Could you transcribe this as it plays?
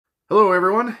Hello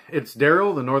everyone, it's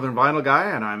Daryl, the Northern Vinyl Guy,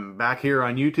 and I'm back here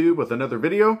on YouTube with another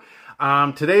video.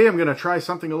 Today I'm going to try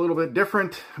something a little bit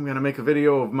different. I'm going to make a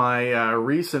video of my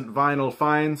recent vinyl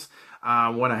finds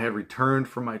when I had returned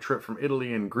from my trip from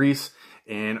Italy and Greece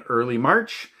in early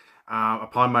March.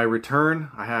 Upon my return,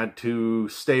 I had to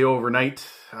stay overnight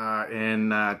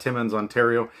in Timmins,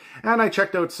 Ontario, and I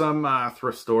checked out some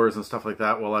thrift stores and stuff like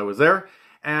that while I was there,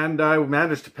 and I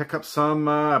managed to pick up some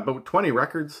about 20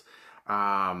 records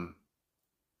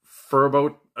for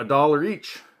about $1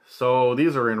 each. So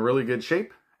these are in really good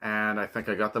shape, and I think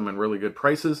I got them in really good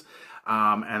prices.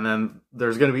 And then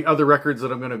there's going to be other records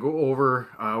that I'm going to go over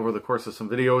over the course of some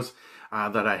videos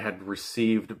that I had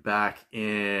received back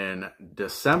in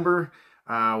December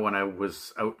when I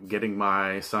was out getting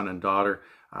my son and daughter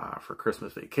for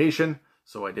Christmas vacation.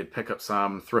 So I did pick up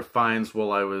some thrift finds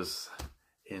while I was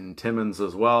in Timmins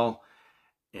as well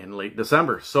in late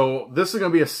December. So this is going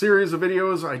to be a series of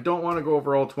videos. I don't want to go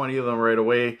over all 20 of them right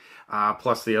away,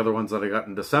 plus the other ones that I got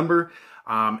in December.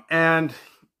 And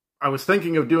I was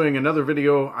thinking of doing another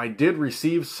video. I did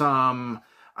receive some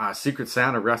Secret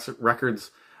Santa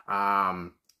records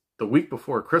the week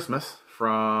before Christmas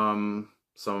from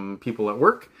some people at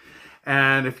work.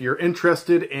 And if you're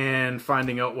interested in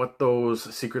finding out what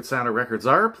those Secret Santa records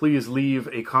are, please leave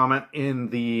a comment in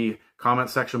the comment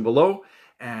section below,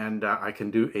 and I can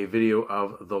do a video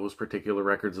of those particular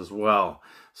records as well.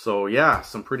 So yeah,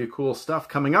 some pretty cool stuff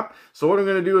coming up. So what I'm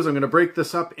going to do is I'm going to break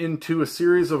this up into a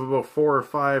series of about 4 or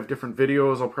 5 different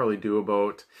videos. I'll probably do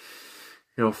about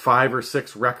 5 or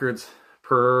 6 records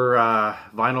per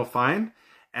vinyl find,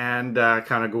 and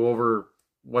kind of go over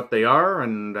what they are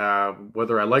and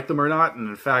whether I like them or not. And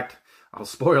in fact, I'll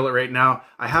spoil it right now,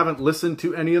 I haven't listened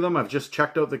to any of them. I've just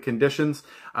checked out the conditions.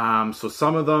 So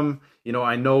some of them,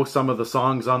 I know some of the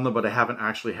songs on them, but I haven't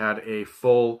actually had a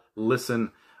full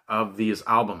listen of these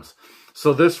albums.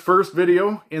 So this first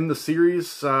video in the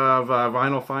series of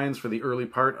vinyl finds for the early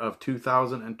part of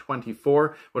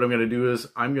 2024, what I'm going to do is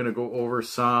I'm going to go over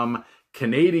some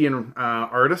Canadian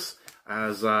artists,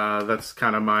 as that's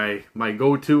kind of my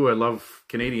go-to. I love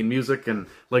Canadian music and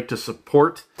like to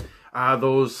support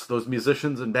those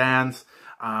musicians and bands.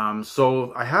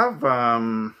 So I have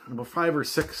about 5 or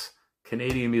 6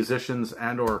 Canadian musicians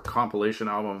and or compilation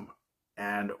album,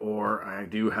 and or I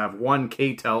do have one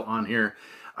K-Tel on here,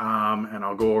 and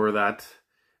I'll go over that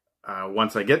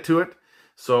once I get to it.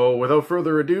 So without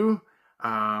further ado,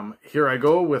 here I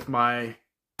go with my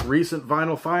recent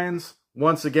vinyl finds.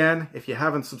 Once again, if you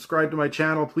haven't subscribed to my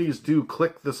channel, please do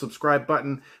click the subscribe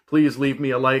button. Please leave me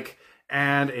a like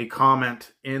and a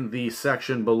comment in the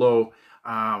section below.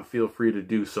 Feel free to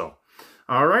do so.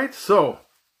 All right, so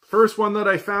first one that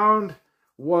I found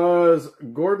was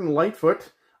Gordon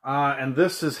Lightfoot, and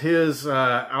this is his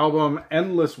album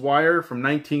Endless Wire from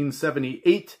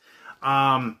 1978.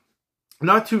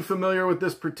 Not too familiar with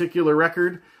this particular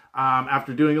record.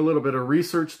 After doing a little bit of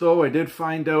research, though, I did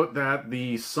find out that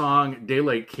the song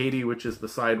Daylight Katie, which is the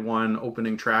side 1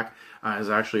 opening track, is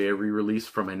actually a re-release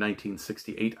from a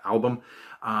 1968 album.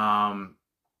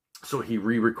 So he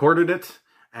re-recorded it.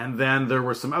 And then there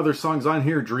were some other songs on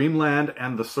here, Dreamland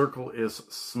and The Circle is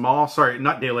Small. Sorry,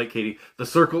 not Daylight Katie. The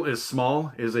Circle is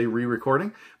Small is a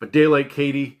re-recording. But Daylight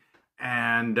Katie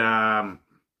and The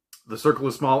Circle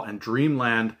is Small and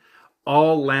Dreamland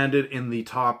all landed in the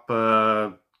top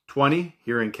 20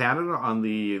 here in Canada on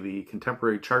the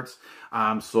contemporary charts.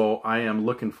 So I am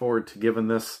looking forward to giving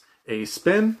this a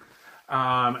spin.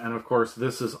 And of course,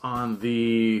 this is on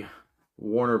the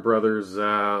Warner Brothers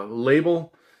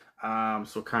label.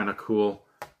 So kind of cool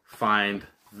find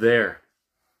there.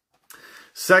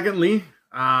 Secondly,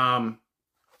 found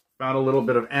a little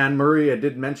bit of Anne Murray. I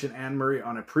did mention Anne Murray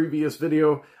on a previous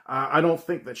video. I don't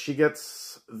think that she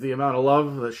gets the amount of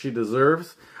love that she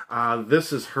deserves.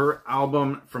 This is her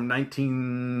album from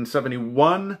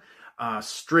 1971,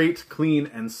 Straight, Clean,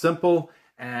 and Simple.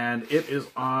 And it is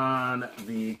on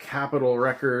the Capitol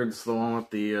Records, the one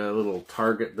with the little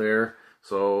target there.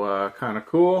 So kind of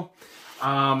cool.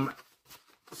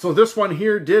 So this one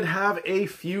here did have a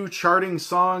few charting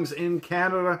songs in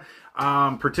Canada,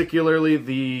 particularly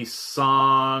the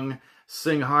song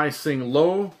Sing High, Sing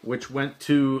Low, which went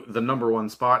to the #1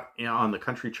 spot on the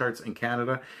country charts in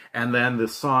Canada. And then the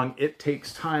song It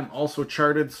Takes Time also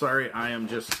charted. Sorry, I am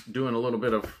just doing got a little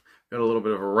bit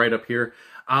of a write-up here.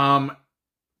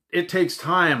 It Takes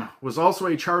Time was also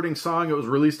a charting song. It was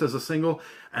released as a single.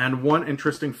 And one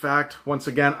interesting fact, once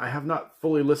again, I have not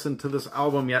fully listened to this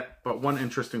album yet, but one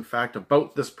interesting fact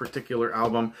about this particular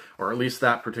album, or at least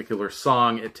that particular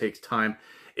song, It Takes Time,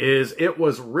 is it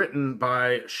was written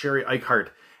by Sherry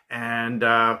Eichhardt. And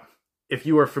if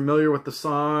you are familiar with the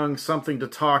song Something to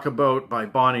Talk About by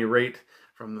Bonnie Raitt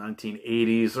from the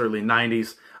 1980s, early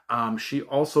 90s, she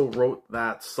also wrote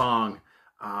that song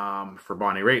for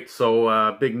Bonnie Raitt.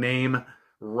 So big name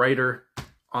writer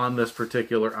on this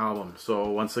particular album.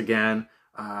 So once again,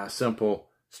 simple,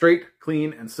 straight,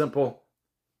 clean, and simple.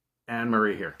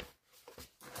 Anne-Marie here.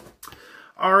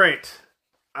 All right.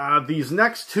 These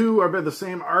next two are by the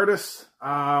same artist,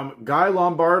 Guy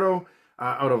Lombardo,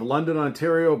 out of London,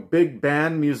 Ontario, big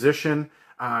band musician,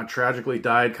 tragically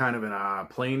died kind of in a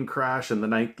plane crash in the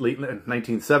late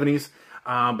 1970s,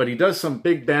 but he does some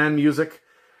big band music.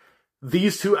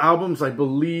 These two albums, I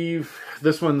believe,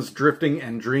 this one's Drifting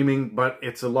and Dreaming, but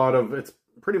it's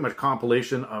pretty much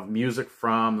compilation of music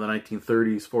from the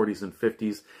 1930s, 40s, and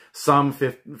 50s, some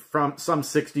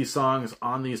 60s songs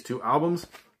on these two albums.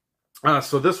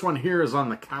 So this one here is on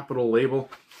the Capitol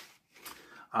label.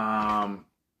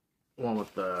 One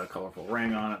with the colorful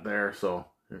ring on it there, so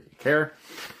if you care.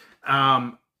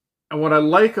 And what I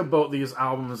like about these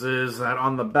albums is that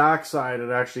on the back side,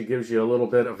 it actually gives you a little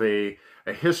bit of a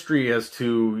history as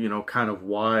to, you know, kind of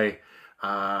why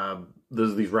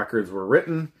these records were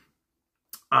written.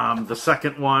 The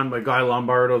second one by Guy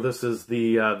Lombardo, this is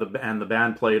the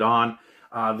band played on.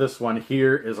 This one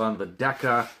here is on the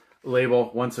Decca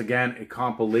label. Once again, a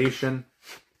compilation,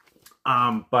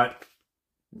 but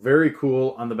very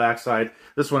cool on the backside.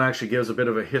 This one actually gives a bit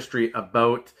of a history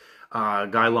about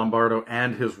Guy Lombardo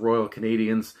and his Royal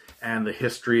Canadians and the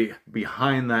history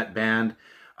behind that band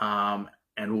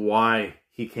and why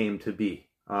he came to be.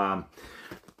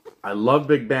 I love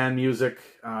big band music.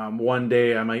 One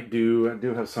day I do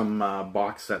have some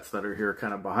box sets that are here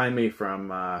kind of behind me from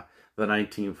the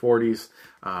 1940s,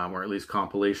 or at least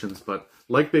compilations. But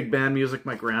like big band music,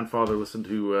 my grandfather listened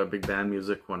to big band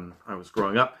music when I was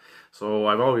growing up. So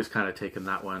I've always kind of taken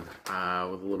that one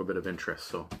with a little bit of interest.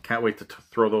 So can't wait to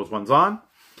throw those ones on.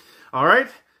 All right,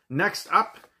 next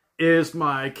up is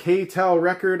my K-Tel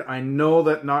record. I know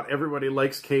that not everybody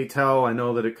likes K-Tel. I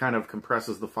know that it kind of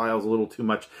compresses the files a little too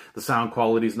much. The sound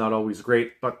quality is not always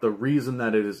great, but the reason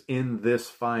that it is in this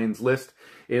finds list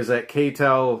is that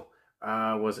K-Tel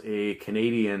was a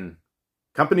Canadian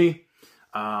company,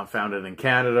 founded in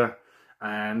Canada.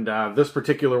 And this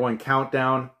particular one,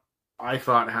 Countdown, I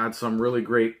thought had some really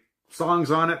great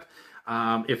songs on it.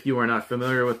 If you are not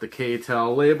familiar with the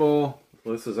K-Tel label,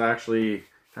 this is actually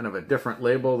kind of a different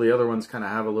label. The other ones kind of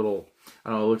have a little,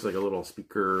 I don't know, it looks like a little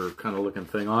speaker kind of looking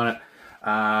thing on it.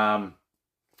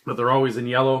 But they're always in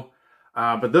yellow.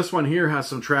 But this one here has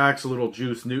some tracks, a little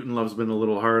Juice, Newton Love's Been a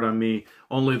Little Hard on Me,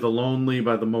 Only the Lonely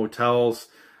by the Motels,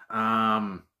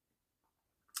 Air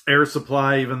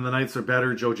Supply, Even the Nights Are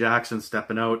Better, Joe Jackson,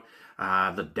 Stepping Out,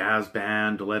 the Daz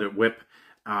Band, Let It Whip,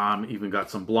 even got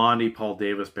some Blondie, Paul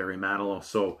Davis, Barry Manilow.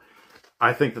 So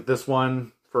I think that this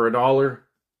one, for $1,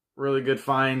 really good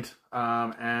find.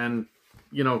 And,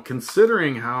 you know,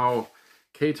 considering how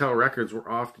K-Tel records were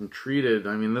often treated,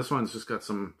 I mean, this one's just got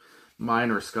some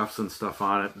minor scuffs and stuff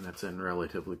on it, and it's in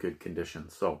relatively good condition.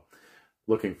 So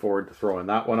looking forward to throwing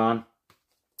that one on.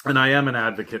 And I am an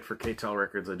advocate for K-Tel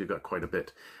records. I do got quite a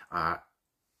bit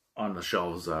on the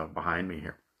shelves behind me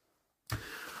here.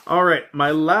 All right, my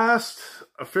last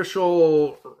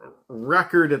official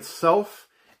record itself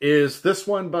is this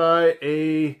one by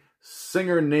a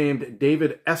singer named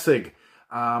David Essig.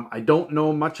 I don't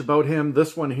know much about him.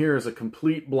 This one here is a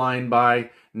complete blind buy.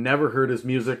 Never heard his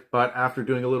music, but after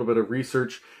doing a little bit of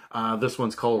research, this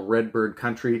one's called Redbird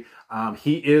Country.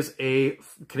 He is a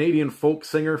Canadian folk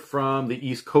singer from the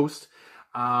East Coast.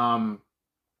 And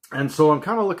so I'm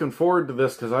kind of looking forward to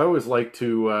this because I always like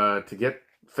to get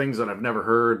things that I've never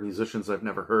heard, musicians I've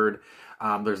never heard.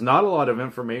 There's not a lot of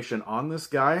information on this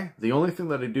guy. The only thing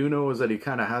that I do know is that he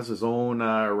kind of has his own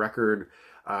record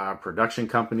production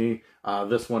company.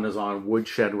 This one is on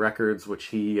Woodshed Records, which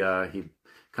he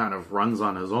kind of runs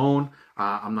on his own.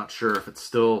 I'm not sure if it's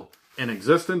still in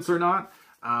existence or not,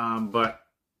 but,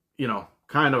 you know,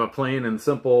 kind of a plain and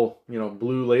simple, you know,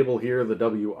 blue label here, the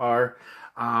WR.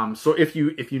 So if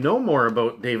you know more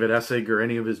about David Essig or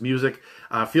any of his music,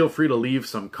 feel free to leave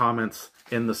some comments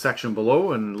in the section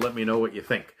below and let me know what you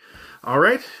think. All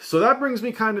right, so that brings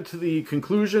me kind of to the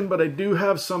conclusion, but I do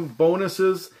have some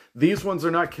bonuses. These ones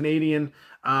are not Canadian,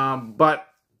 but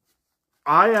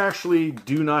I actually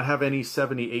do not have any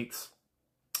 78s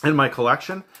in my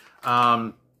collection.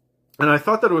 And I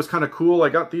thought that it was kind of cool. I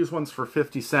got these ones for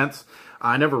 50 cents.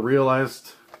 I never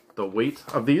realized the weight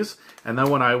of these. And then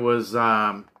when I was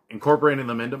incorporating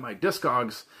them into my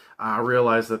Discogs, I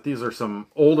realized that these are some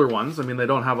older ones. I mean, they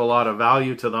don't have a lot of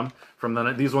value to them.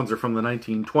 These ones are from the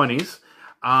 1920s.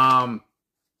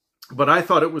 But I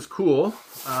thought it was cool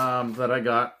that I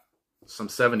got some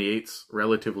 78s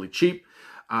relatively cheap.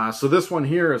 So this one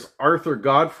here is Arthur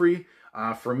Godfrey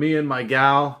for me and my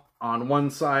gal on one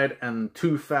side and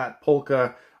Too Fat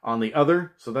Polka on the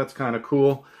other. So that's kind of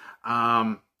cool.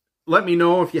 Let me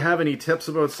know if you have any tips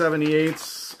about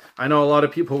 78s. I know a lot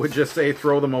of people would just say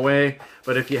throw them away,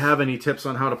 but if you have any tips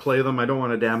on how to play them, I don't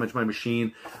want to damage my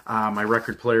machine. My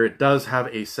record player, it does have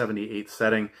a 78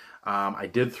 setting. I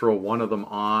did throw one of them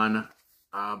on,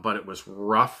 but it was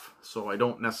rough, so I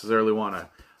don't necessarily want to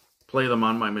play them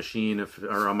on my machine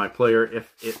or on my player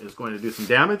if it is going to do some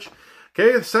damage.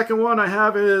 Okay, the second one I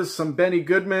have is some Benny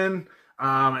Goodman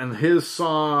and his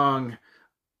song,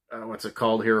 what's it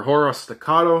called here? Hora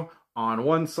Staccato on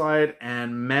one side,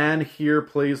 and Man Here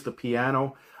plays the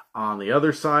piano on the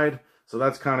other side. So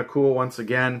that's kind of cool. Once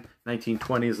again,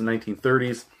 1920s and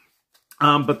 1930s.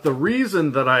 But the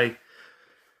reason that I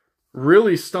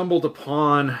really stumbled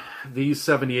upon these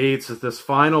 78s is this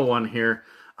final one here.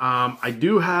 I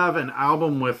do have an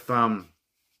album with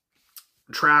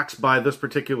tracks by this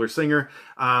particular singer,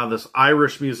 this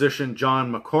Irish musician,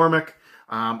 John McCormick.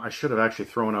 I should have actually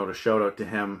thrown out a shout out to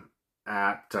him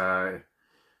at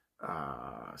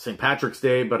St. Patrick's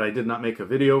Day, but I did not make a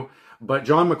video. But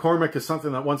John McCormick is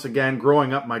something that, once again,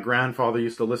 growing up, my grandfather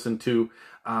used to listen to.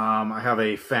 I have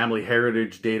a family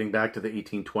heritage dating back to the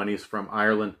 1820s from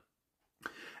Ireland.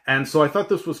 And so I thought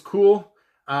this was cool.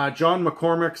 John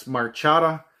McCormick's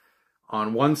Marchata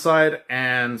on one side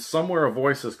and Somewhere a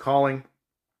Voice is Calling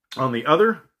on the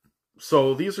other.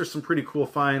 So these are some pretty cool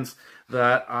finds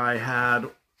that I had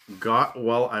got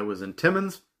while I was in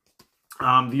Timmins.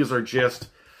 These are just,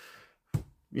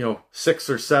 6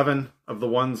 or 7 of the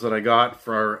ones that I got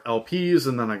for LPs,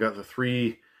 and then I got the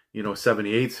 3,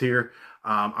 78s here.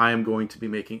 I am going to be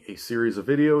making a series of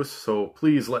videos, so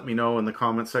please let me know in the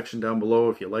comment section down below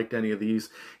if you liked any of these.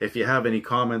 If you have any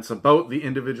comments about the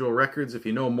individual records, if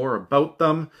you know more about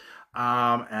them,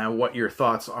 and what your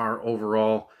thoughts are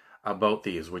overall about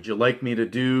these. Would you like me to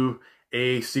do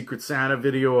a Secret Santa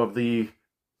video of the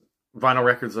vinyl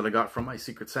records that I got from my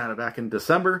Secret Santa back in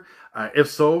December? If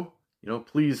so,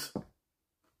 please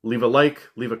leave a like,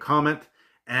 leave a comment,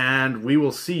 and we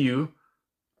will see you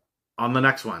on the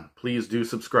next one. Please do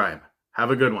subscribe.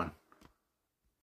 Have a good one.